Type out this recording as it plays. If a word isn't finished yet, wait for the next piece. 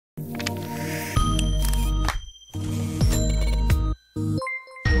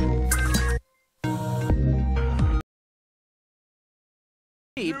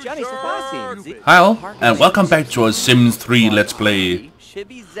Hi all, and welcome back to our Sims 3 Let's Play.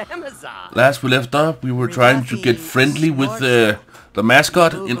 Last we left off, we were trying to get friendly with the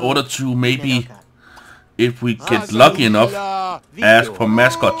mascot in order to maybe, if we get lucky enough, ask for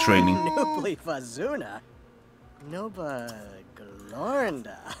mascot training.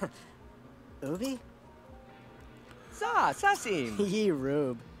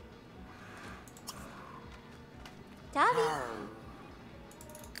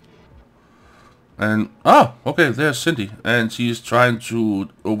 And, oh, okay, there's Cindy. And she's trying to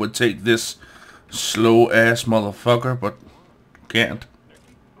overtake this slow-ass motherfucker, but can't.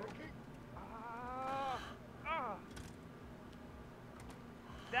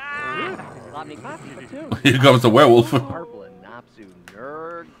 Here comes the werewolf.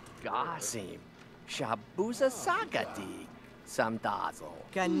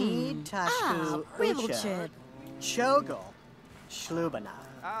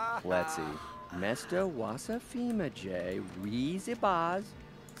 Let's see. Mesta wasa fima j rizibaz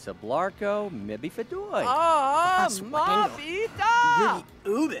sablarko mibi fedoy. Ah, mafita!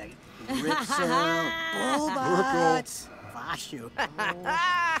 Ubig. Ripsel, bulbats, vashu.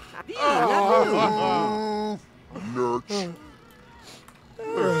 Nurch.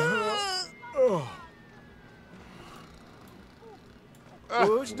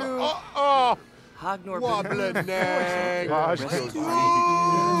 Hagnor Wobbleneg.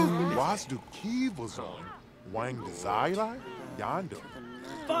 Was du Kivozon? Wang Desire? Yonder.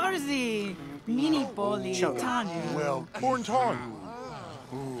 Barzi! Mini Boli Tanu. Well, Pornton.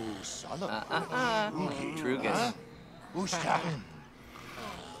 Ooh, son of Trugas. Ustatin.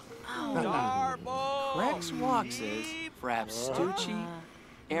 Rex Waxes, Fraps Stucci,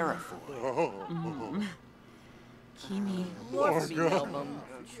 Arafor. Kimi.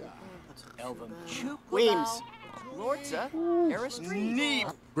 Elvum Weems. Lordsa, Aristide.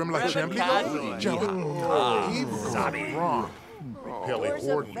 Grimla Chambly. Jella. Sabi. Wrong. Pelly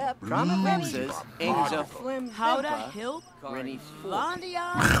Horton. Drama Remses, Angel Flim, Howda Hill. Rennie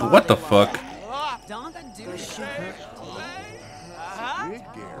Landia. What the fuck? Donda Do.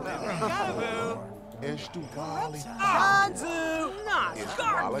 Estugali. Hanzu. Not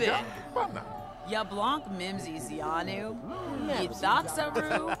Garbit. Bana. Ya Blanc Mimsy Zianu.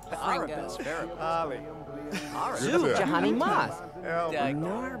 Yithaxaru. Fringo. Jahani Mas.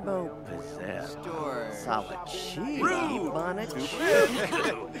 Narbo Possessed. Salachi.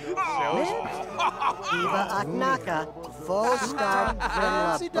 Eva Aknaka, full star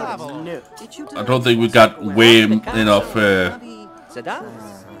I don't think we got way enough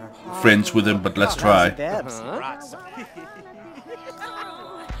friends with him, but let's try.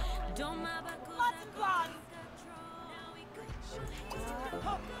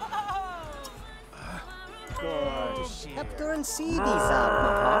 Heptor and CD's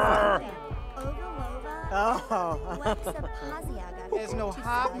out. Oh. There's no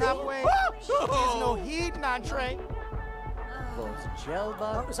hobnob way. There's no heat entree.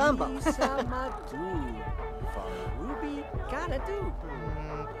 Ruby, gotta do.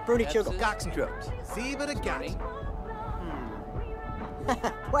 Bruni Chugal. Cox and Drugs. Ziba the Gotti.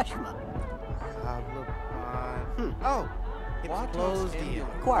 Weshma. Oh, it's closed deal.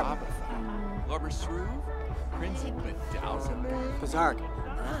 Quarb. Lorber Shrew, Prince Bedowsaman. Bizarre.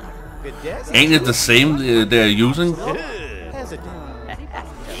 Ain't it the same they're using? Hesitant.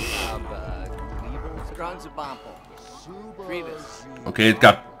 Okay, it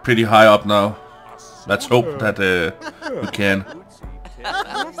got pretty high up now. Let's hope that we can.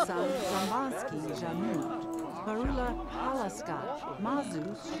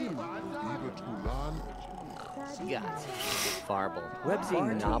 Farble, Websy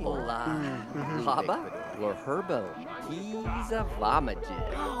Novel, Haba, Lor Herbo, Kiza Vamajid.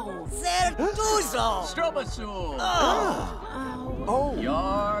 Zertuzo! Strobasul! Oh!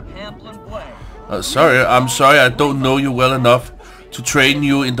 Yar Pamplin Way. I'm sorry, I don't know you well enough to train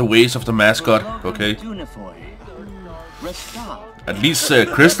you in the ways of the mascot, okay? At least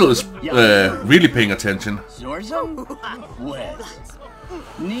Crystal is really paying attention. Zorzo? Wes.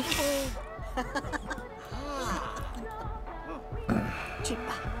 Nico?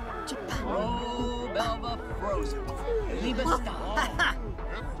 Belva Frozen. Libesta.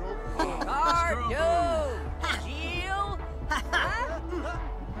 Cardo. Gil.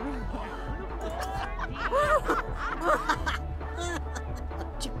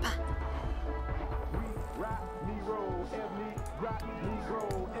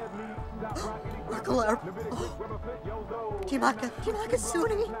 Kimaka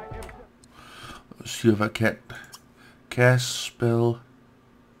Suni. See if I can cast spell.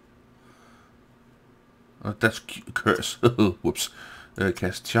 That's curse. Whoops.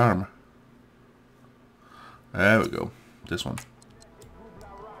 Cast charm. There we go. This one.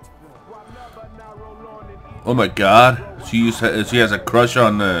 Oh my god. She has a crush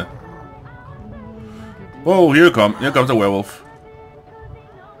on Whoa, here comes a werewolf.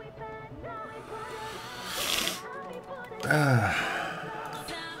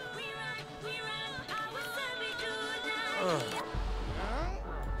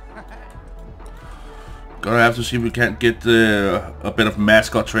 Gonna have to see if we can't get a bit of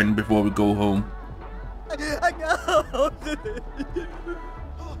mascot training before we go home.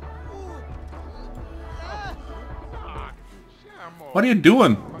 What are you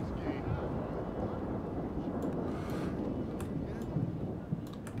doing?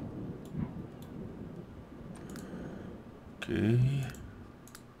 Okay.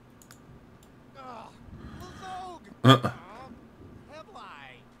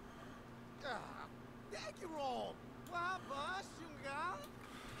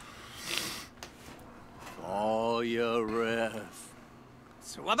 Oh, you riff.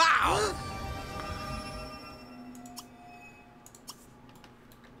 Swabow!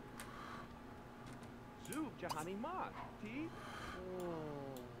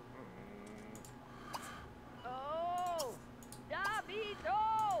 Oh, Dabito!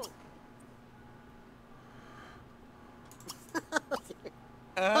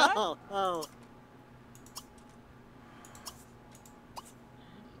 Oh.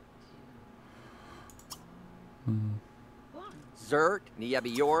 Zerk,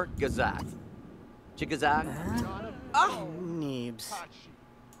 Niabiyor, Gazak. Chigazak, Neebs.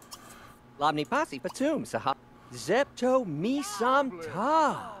 Labni Pasi, Patum, Saha. Zepto, Misam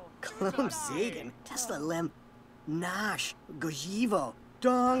Ta. Klum Zagan. Tesla Lem. Nash. Gojivo.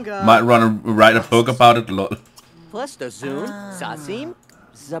 Donga. Might write a book about it. Lol. Plesto Zoom, Sasim,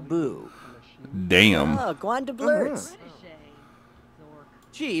 Zabu. Damn. Oh, Gwanda Blurts.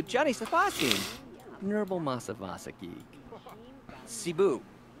 Jeep, Johnny Safasim. Nurbal Masavasa Geek. Sibu.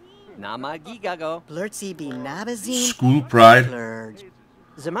 Nama Gigago. Blurtsy be Nabazine. School pride. Blurge.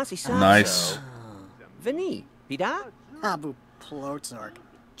 Zamasi Sasso. Nice. Vini. Pida? Abu Plotzork.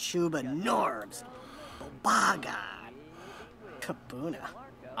 Chuba Norbs. Bobaga. Kabuna.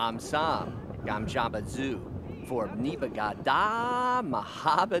 Amsam. Gamjamba Zoo. For Nibagada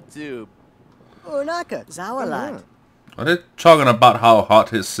Mahabatu. Unaka. Zawalat. Are they talking about how hot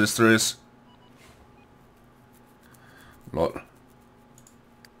his sister is? Lol.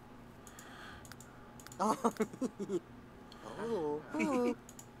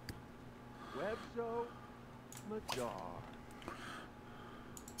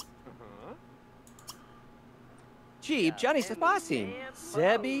 Jeep, Johnny Safasim.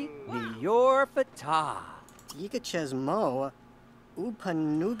 Sebi, Niyor Fatah. Yikachez Mo.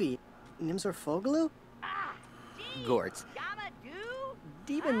 Upanubi. Nimsor Foglu? Gortz.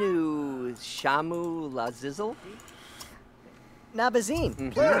 Dibanu Shamu Lazizzle.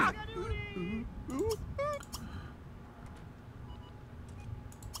 Nabazine. Blurge.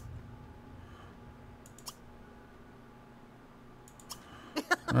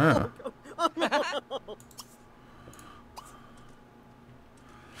 Ah.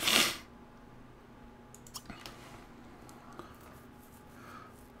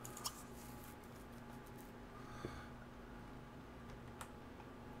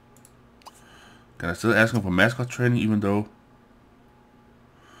 Can I still ask him for mascot training even though...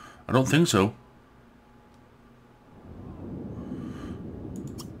 I don't think so.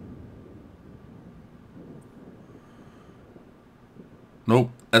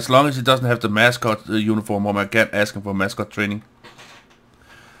 Nope. As long as he doesn't have the mascot uniform on, I can't ask him for mascot training.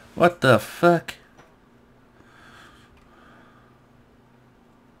 What the fuck?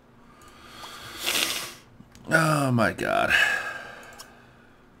 Oh my god.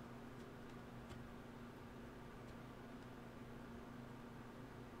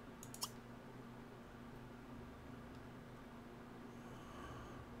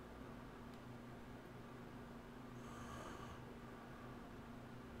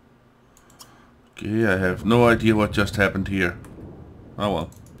 Okay, I have no idea what just happened here. Oh well.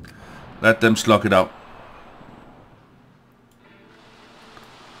 Let them slug it out.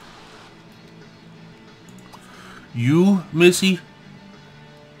 You, Missy?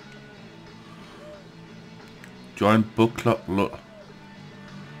 Join book club. Look.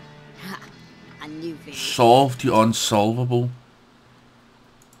 A new video. Solve the unsolvable.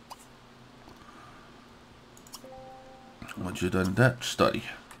 Once you've done that, study.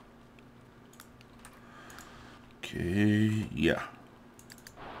 Okay, yeah.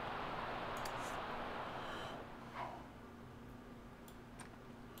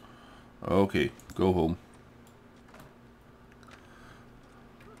 Okay, go home.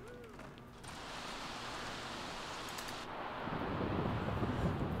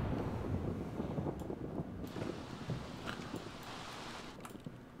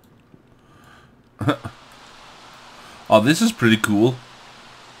 Oh, this is pretty cool.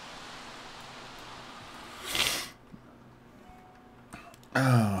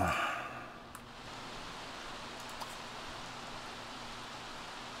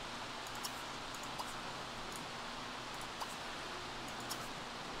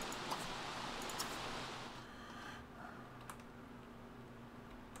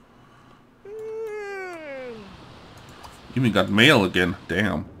 Even got mail again.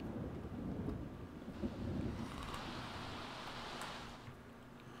 Damn.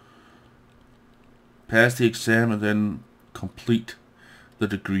 Pass the exam and then complete the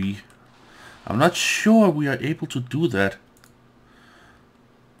degree. I'm not sure we are able to do that.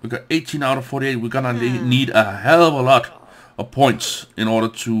 We got 18 out of 48. We're gonna need a hell of a lot of points in order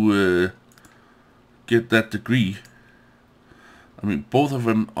to get that degree. I mean, both of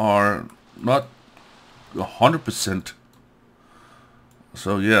them are not 100%.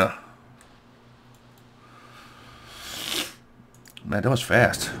 So yeah. Man, that was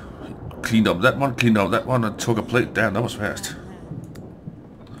fast. Cleaned up that one, cleaned up that one, and took a plate down. That was fast.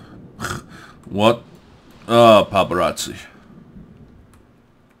 What? Oh, paparazzi.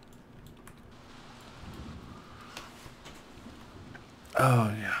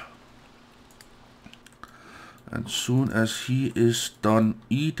 Oh, yeah. And soon as he is done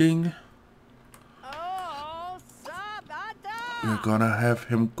eating, we're gonna have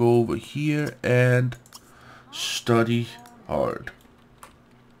him go over here and study hard.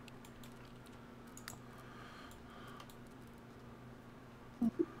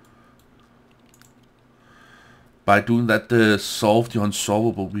 By doing that, solve the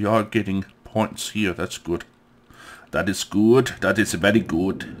unsolvable, we are getting points here. That's good. That is good. That is very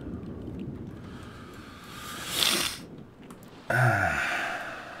good.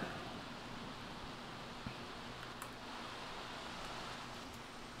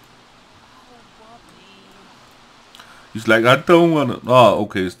 He's like, I don't want to. Oh,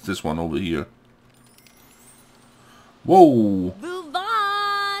 okay, it's this one over here. Whoa.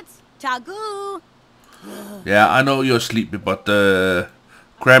 Vuvat! Tagu! Yeah, I know you're sleepy, but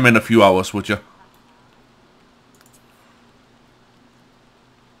cram in a few hours, would you?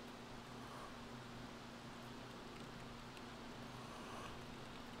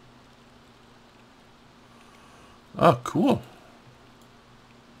 Oh, cool.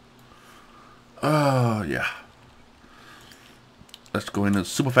 Oh, yeah. Let's go into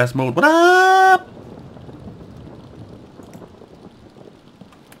super fast mode. What up?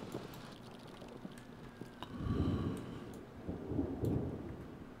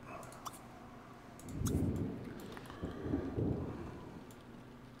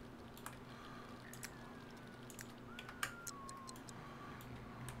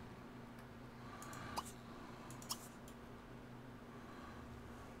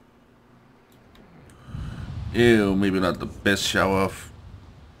 Ew, maybe not the best shower of.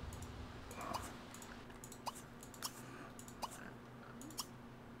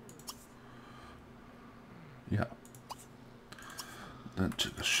 Yeah. Then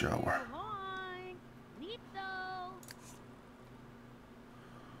take a shower.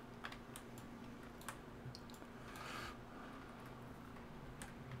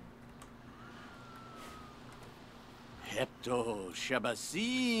 Hepto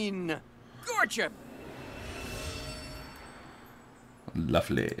Shabasin. Gorchip.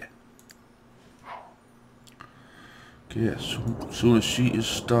 Lovely. Okay, as soon as she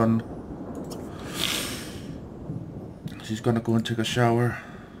is done, she's gonna go and take a shower.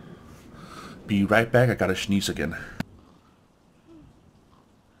 Be right back. I gotta sneeze again.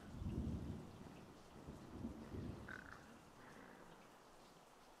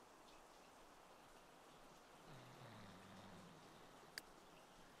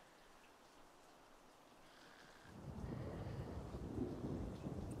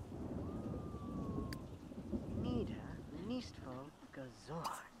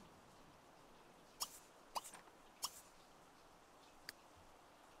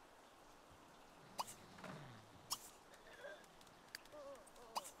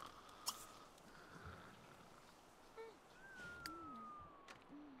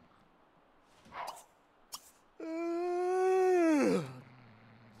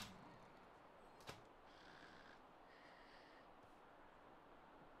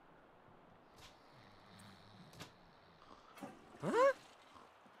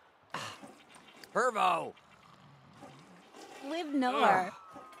 Pervo. Live nowhere.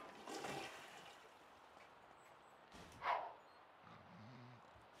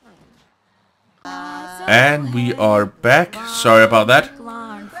 And we are back. Sorry about that.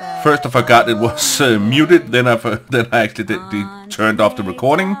 First I forgot it was muted, then I accidentally turned off the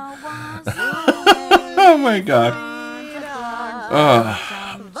recording. Oh my god.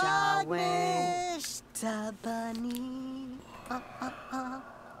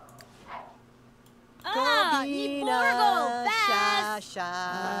 Ni Borgo, fast!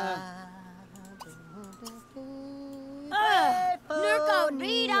 Nurko,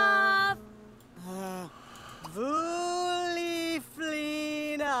 read off!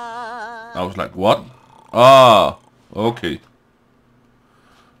 I was like, what? Ah, okay.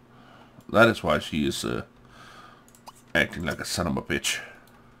 That is why she is acting like a son of a bitch.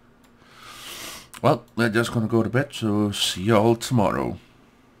 Well, we're just gonna go to bed, so see y'all tomorrow.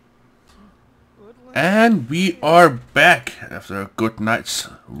 And we are back after a good night's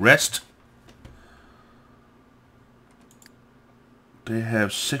rest. They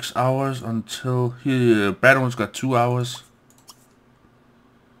have 6 hours until here. Badlands got 2 hours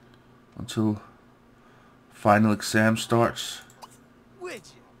until final exam starts.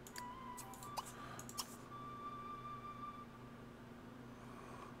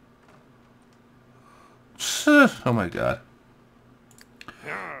 Oh my god.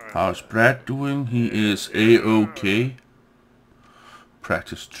 How's Brad doing? He is A-OK.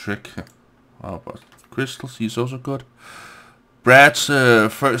 Practice trick. How about crystals? He's also good. Brad's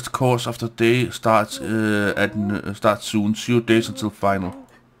first course of the day starts starts soon. 0 days until final.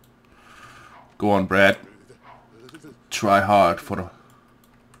 Go on, Brad. Try hard for the...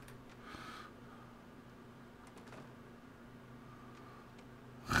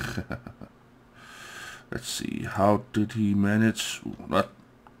 Let's see, how did he manage? Not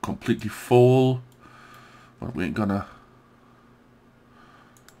completely full, but we ain't gonna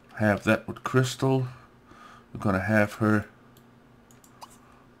have that with Crystal. We're gonna have her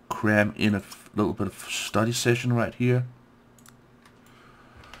cram in a little bit of study session right here.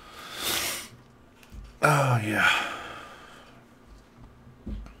 Oh yeah.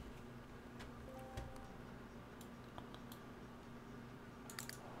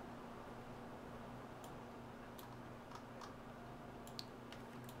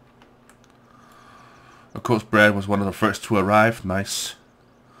 Of course, Brad was one of the first to arrive. Nice.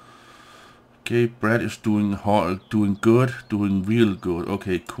 Okay, Brad is doing hard, doing good, doing real good.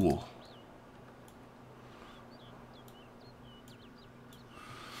 Okay, cool.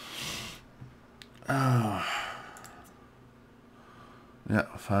 Yeah,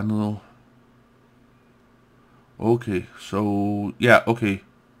 final. Okay, so yeah, okay.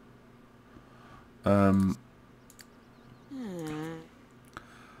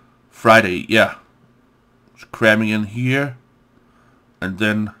 Friday, yeah. Cramming in here, and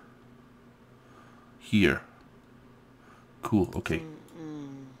then here. Cool, okay.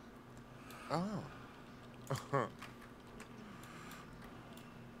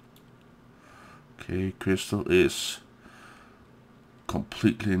 Okay, Crystal is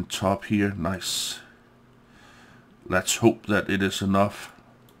completely in top here. Nice. Let's hope that it is enough.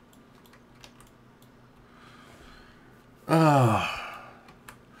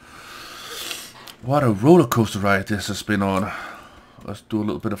 What a roller coaster ride this has been on. Let's do a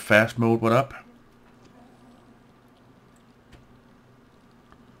little bit of fast mode. What up?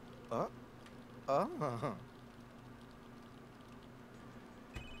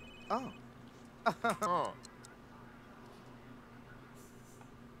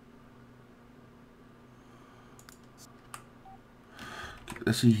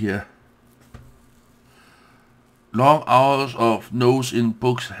 Let's see here. Long hours of nose in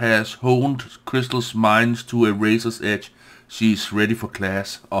books has honed Crystal's mind to a razor's edge. She's ready for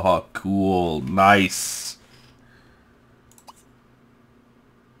class. Oh, cool. Nice.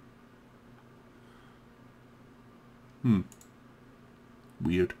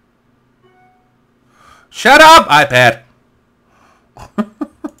 Weird. Shut up, iPad!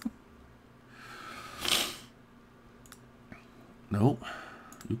 No.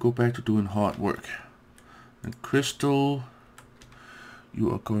 You go back to doing hard work. And Crystal, you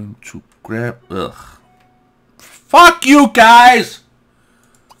are going to grab... Ugh. Fuck you guys!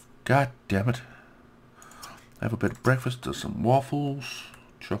 God damn it. Have a bit of breakfast, do some waffles.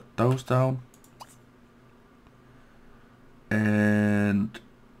 Chuck those down. And...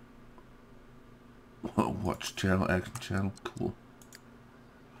 watch channel, action channel, cool.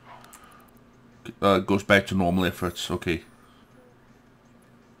 Goes back to normal efforts, okay.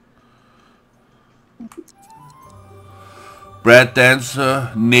 Brad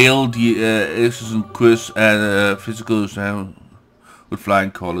Dancer nailed the Exsam quiz and physical exam with flying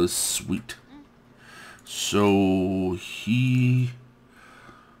colors. Sweet. So he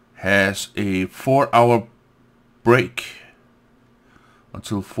has a 4-hour break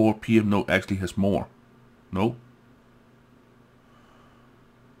until 4 p.m. No, actually has more. No.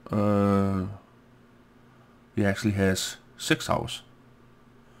 He actually has 6 hours.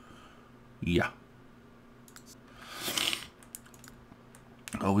 Yeah.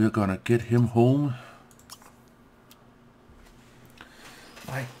 Oh, we're gonna get him home.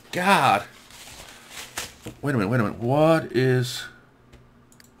 My God. Wait a minute. What is...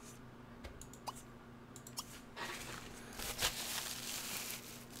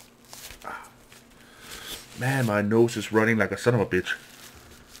 Man, my nose is running like a son of a bitch.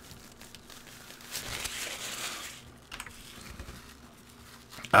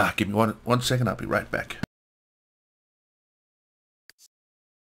 Give me one second, I'll be right back.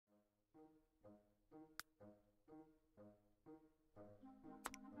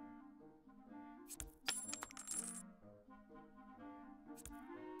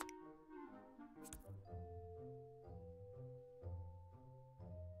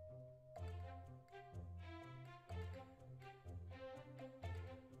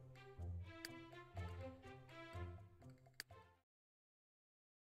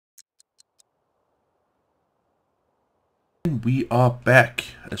 We are back.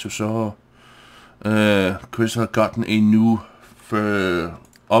 As you saw, Chris had gotten a new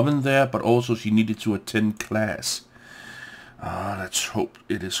oven there, but also she needed to attend class. Let's hope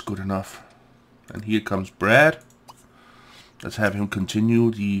it is good enough. And here comes Brad. Let's have him continue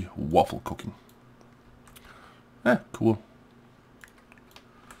the waffle cooking. Cool.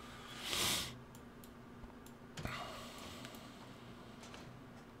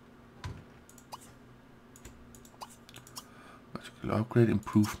 Upgrade,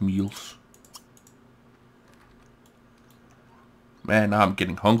 improve meals. Man, now I'm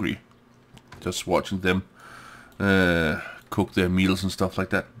getting hungry. Just watching them cook their meals and stuff like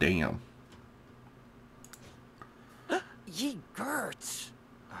that. Damn. Ye Gertz.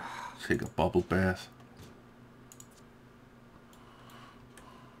 Take a bubble bath.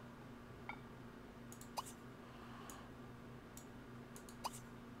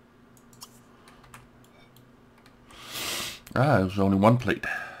 It was only one plate.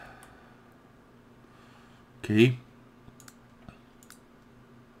 Okay.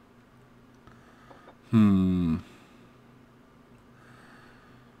 I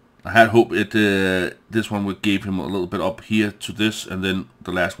had hoped this one would give him a little bit up here to this, and then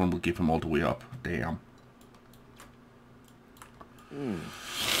the last one would give him all the way up. Damn.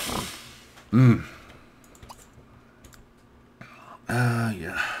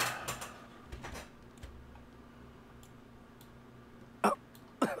 Yeah.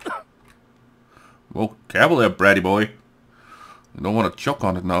 Well, careful there, bratty boy. You don't want to choke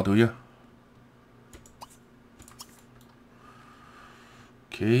on it now, do you?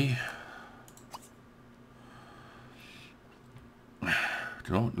 Okay.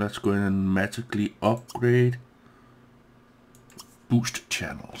 So let's go in and magically upgrade boost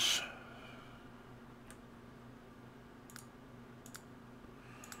channels.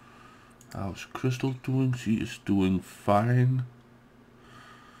 How's Crystal doing? She is doing fine.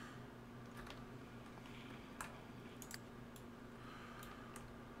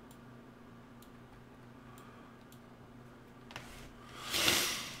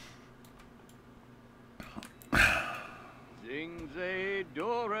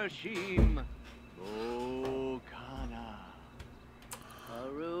 Dorashim Bokana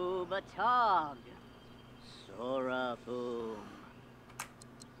Arubatog. Sorafum.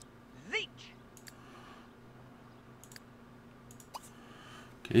 Zeech.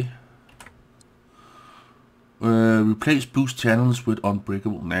 Okay. Replace boost channels with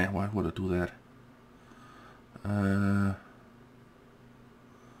unbreakable. Nah, why would I do that?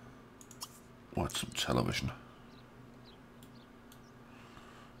 Watch some television.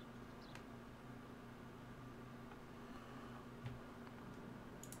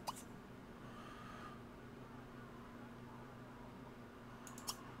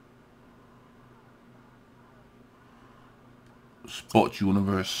 Sports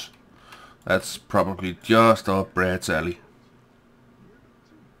Universe. That's probably just up Brad's alley.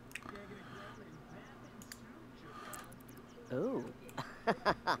 Ooh.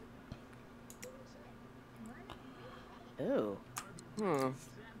 Ooh.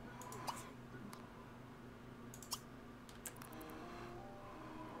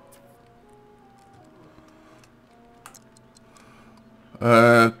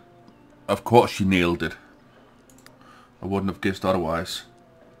 Of course she nailed it. I wouldn't have guessed otherwise.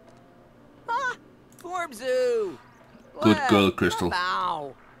 Ah, Forbzoo. Good girl, Crystal.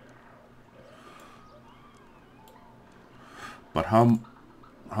 Bow. But how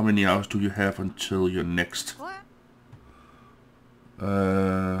many hours do you have until your next? What?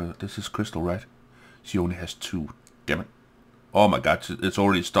 This is Crystal, right? She only has 2. Damn it. Oh my god, it's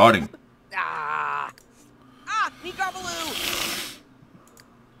already starting. Ah.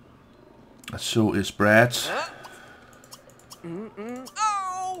 So is Brad.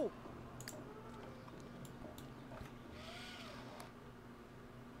 Oh!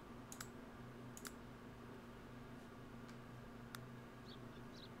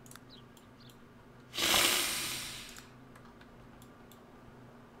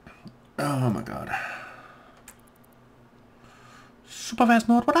 Oh my god. Super fast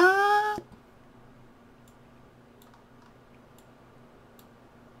Nord, what up?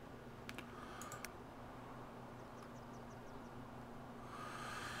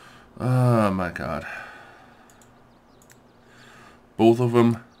 Oh my god. Both of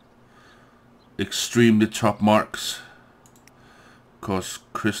them extremely top marks. Of course,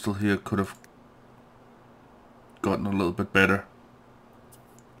 Crystal here could have gotten a little bit better.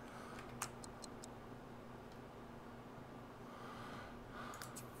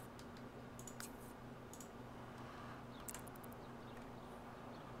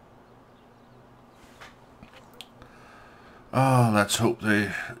 Oh, let's hope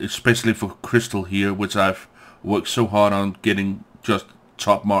they, especially for Crystal here, which I've worked so hard on getting just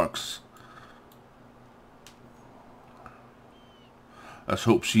top marks. Let's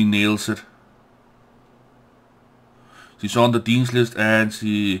hope she nails it. She's on the Dean's list and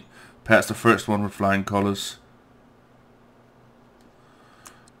she passed the first one with flying colors.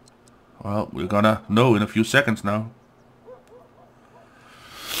 Well, we're gonna know in a few seconds now.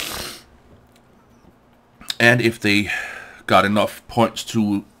 And if they got enough points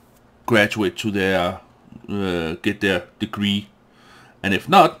to graduate to their get their degree, and if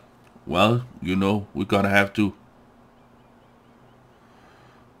not, well, you know, we're gonna have to.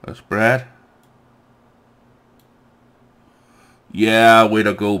 That's Brad. Yeah, way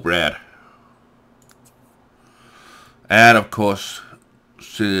to go, Brad. And of course,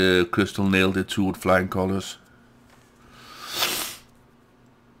 Crystal nailed it too with flying colors.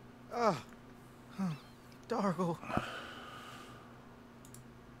 Dargo.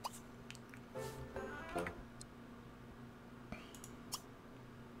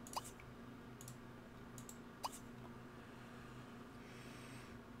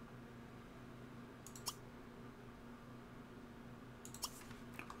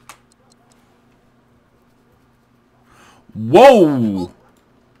 Whoa!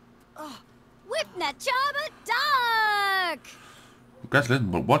 Whip-na chaba dark!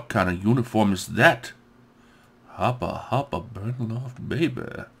 Congratulations, but what kind of uniform is that? Hoppa, hoppa, burn off, baby.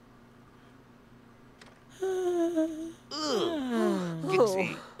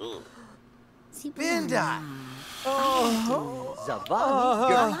 Gitsy. Binda.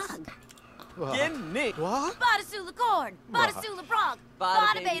 Zavani. Gimme. What? Badasula corn, Badasula brog, Bada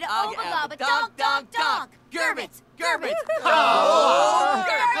Bada baby, beta aga, oba aga, gaba donk, donk donk, donk donk. donk. Gerbits, gerbits. Oh,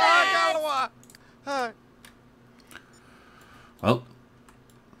 Gerbits. Well,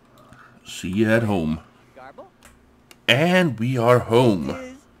 see you at home. Garble? And we are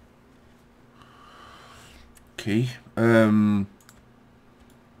home. Okay,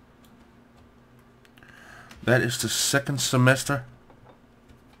 that is the second semester.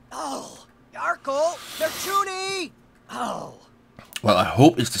 Oh, Yarkle, they're Chuny. Oh. Well, I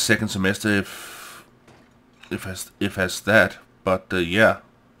hope it's the second semester if has that, but yeah.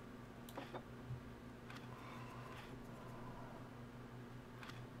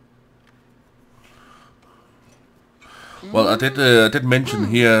 Well, I did mention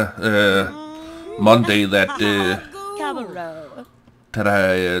here Monday that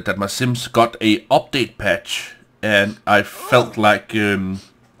that my Sims got a update patch, and I felt like it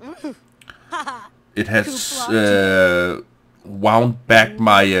has wound back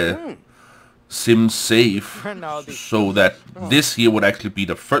my Sims save, so that this here would actually be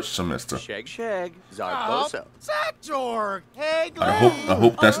the first semester. Shag, shag. Zarbosa. Satorg. Hey, I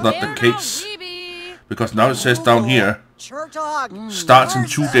hope that's not the case, because now it says down here starts in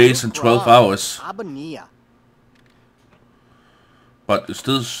 2 days and 12 hours, Abania. but it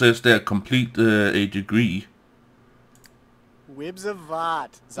still says there complete a degree. Wibs of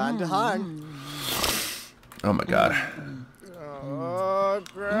Vat. Zandahan. Oh my god. Oh,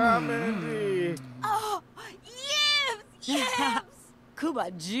 Grammy. Oh, yibs, yibs.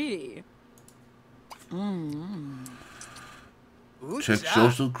 Kuba G. Check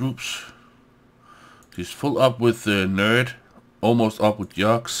social groups. She's full up with nerd, almost up with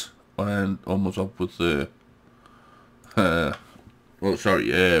jocks, and almost up with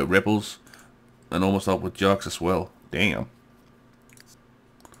rebels, and almost up with jocks as well. Damn.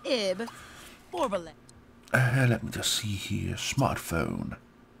 Ib. Orbale. Let me just see here. Smartphone.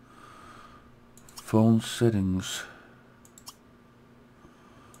 Phone settings.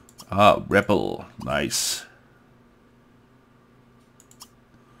 Ah, rebel. Nice.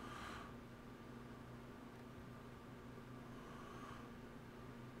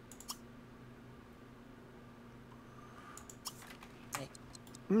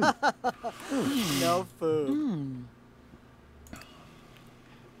 No food.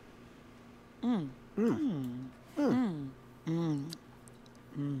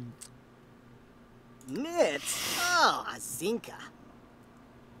 Nits. Oh, Azinka.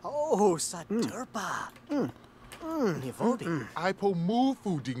 Oh, Saturpa. Nivodi. Ipo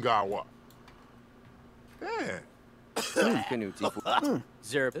mufu dingawa. Eh.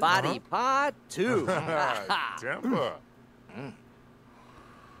 Zerbati Pa 2. Temper.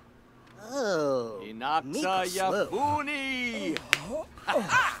 Oh. Inaksa Miko slow. Yafuni.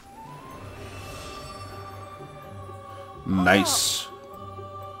 Nice.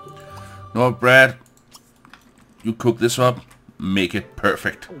 No, Brad. You cook this up. Make it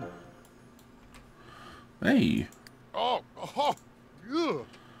perfect. Hey. Oh. Yeah.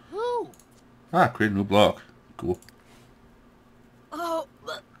 Whew. Ah, create a new block. Cool. Oh,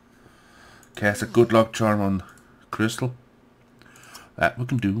 Cast a good luck charm on Crystal. That we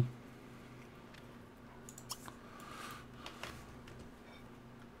can do.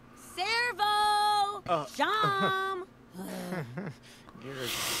 Servo! Sham!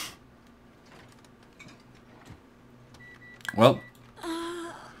 Well,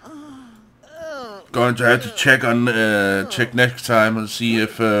 going to have to check on check next time and see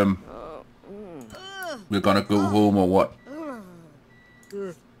if we're gonna go home or what.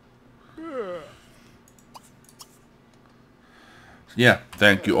 Yeah,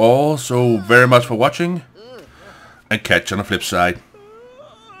 thank you all so very much for watching, and catch you on the flip side.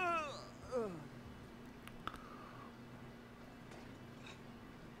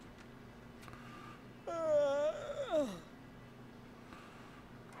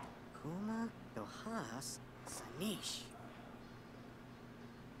 Kuma, Dohas, Sanish.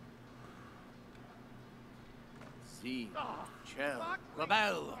 Z. Chel.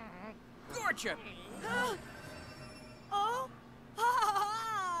 Babel. Gorchip.